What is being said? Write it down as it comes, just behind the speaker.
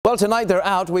Well, tonight they're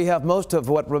out. We have most of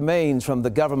what remains from the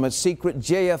government's secret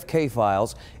JFK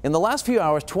files. In the last few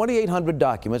hours, 2,800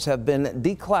 documents have been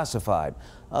declassified.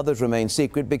 Others remain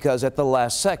secret because at the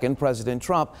last second, President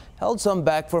Trump held some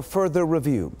back for further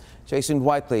review. Jason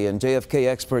Whiteley and JFK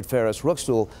expert Ferris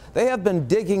Rookstool, they have been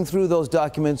digging through those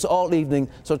documents all evening.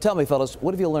 So tell me, fellas,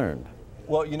 what have you learned?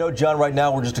 Well, you know, John, right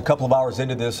now we're just a couple of hours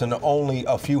into this and only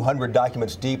a few hundred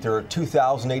documents deep. There are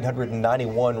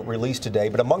 2,891 released today.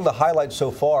 But among the highlights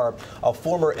so far, a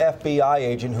former FBI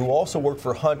agent who also worked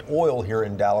for Hunt Oil here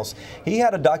in Dallas, he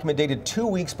had a document dated 2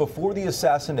 weeks before the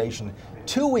assassination,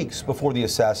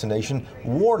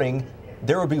 warning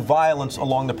there would be violence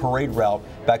along the parade route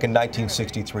back in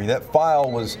 1963. That file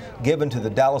was given to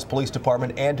the Dallas Police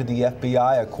Department and to the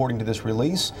FBI, according to this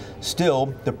release.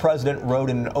 Still, the president rode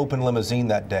in an open limousine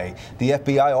that day. The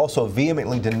FBI also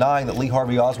vehemently denying that Lee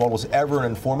Harvey Oswald was ever an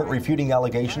informant, refuting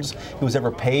allegations he was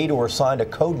ever paid or assigned a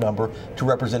code number to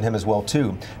represent him as well,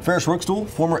 too. Ferris Rookstool,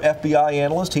 former FBI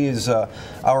analyst, he is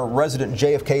our resident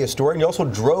JFK historian. He also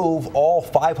drove all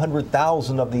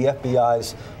 500,000 of the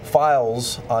FBI's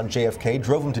files on JFK.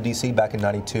 Drove him to D.C. back in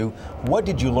 '92. What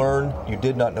did you learn you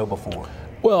did not know before?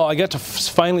 Well, I got to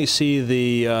finally see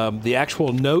the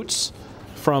actual notes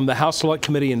from the House Select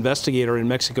Committee investigator in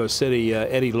Mexico City,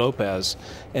 Eddie Lopez,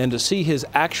 and to see his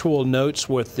actual notes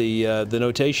with the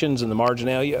notations and the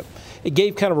marginalia. It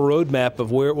gave kind of a roadmap of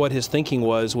what his thinking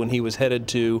was when he was headed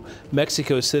to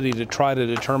Mexico City to try to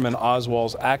determine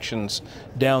Oswald's actions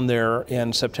down there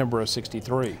in September of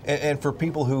 '63. And for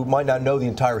people who might not know the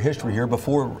entire history here,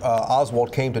 before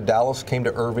Oswald came to Dallas, came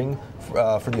to Irving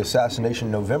for the assassination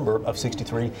in November of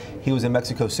 '63, he was in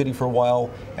Mexico City for a while,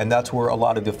 and that's where a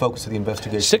lot of the focus of the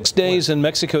investigation 6 days in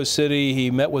Mexico City. He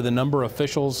met with a number of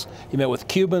officials. He met with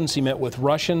Cubans, he met with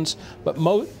Russians, but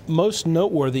most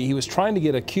noteworthy, he was trying to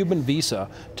get a Cuban visa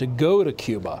to go to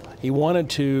Cuba. He wanted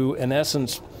to, in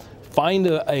essence, find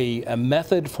a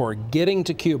method for getting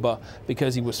to Cuba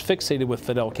because he was fixated with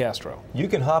Fidel Castro. You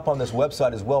can hop on this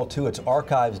website as well, too. It's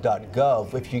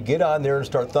archives.gov. If you get on there and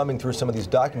start thumbing through some of these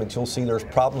documents, you'll see there's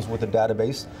problems with the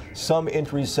database. Some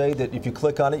entries say that if you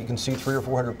click on it, you can see 300 or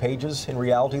 400 pages. In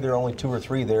reality, there are only 2 or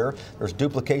 3 there. There's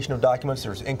duplication of documents.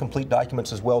 There's incomplete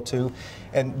documents as well, too.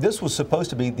 And this was supposed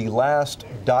to be the last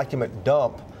document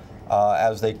dump,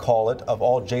 as they call it, of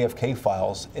all JFK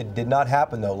files. It did not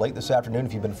happen, though. Late this afternoon,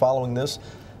 if you've been following this,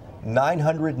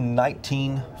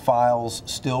 919 files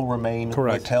still remain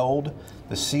withheld.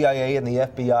 The CIA and the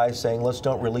FBI saying, let's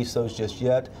don't release those just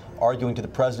yet, arguing to the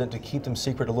president to keep them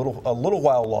secret a little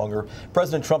while longer.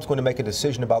 President Trump's going to make a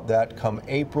decision about that come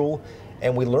April.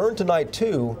 And we learned tonight,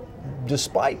 too,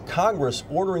 despite Congress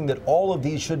ordering that all of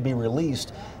these should be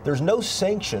released, there's no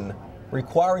sanction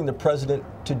requiring the president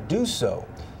to do so.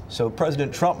 So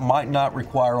President Trump might not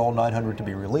require all 900 to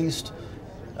be released.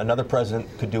 Another president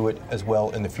could do it as well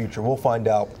in the future. We'll find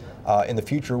out in the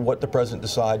future what the president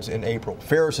decides in April.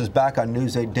 Ferris is back on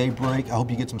News 8 Daybreak. I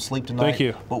hope you get some sleep tonight. Thank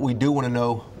you. But we do want to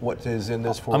know what is in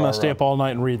this for I'm going to stay up all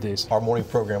night and read these. Our morning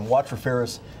program. Watch for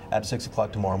Ferris at 6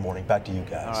 o'clock tomorrow morning. Back to you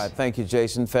guys. All right, thank you,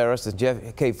 Jason. Ferris, the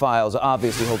JFK files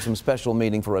obviously hold some special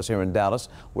meaning for us here in Dallas.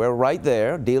 We're right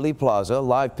there, Dealey Plaza,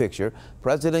 live picture.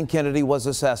 President Kennedy was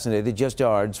assassinated just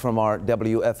yards from our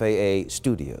WFAA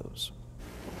studios.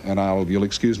 And you'll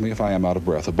excuse me if I am out of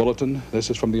breath. A bulletin.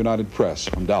 This is from the United Press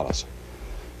from Dallas.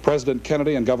 President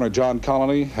Kennedy and Governor John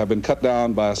Connally have been cut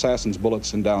down by assassins'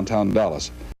 bullets in downtown Dallas.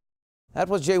 That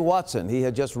was Jay Watson. He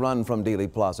had just run from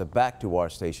Dealey Plaza back to our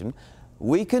station.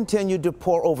 We continued to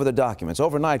pour over the documents.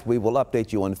 Overnight, we will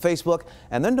update you on Facebook,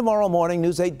 and then tomorrow morning,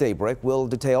 News 8 Daybreak will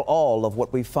detail all of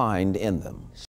what we find in them.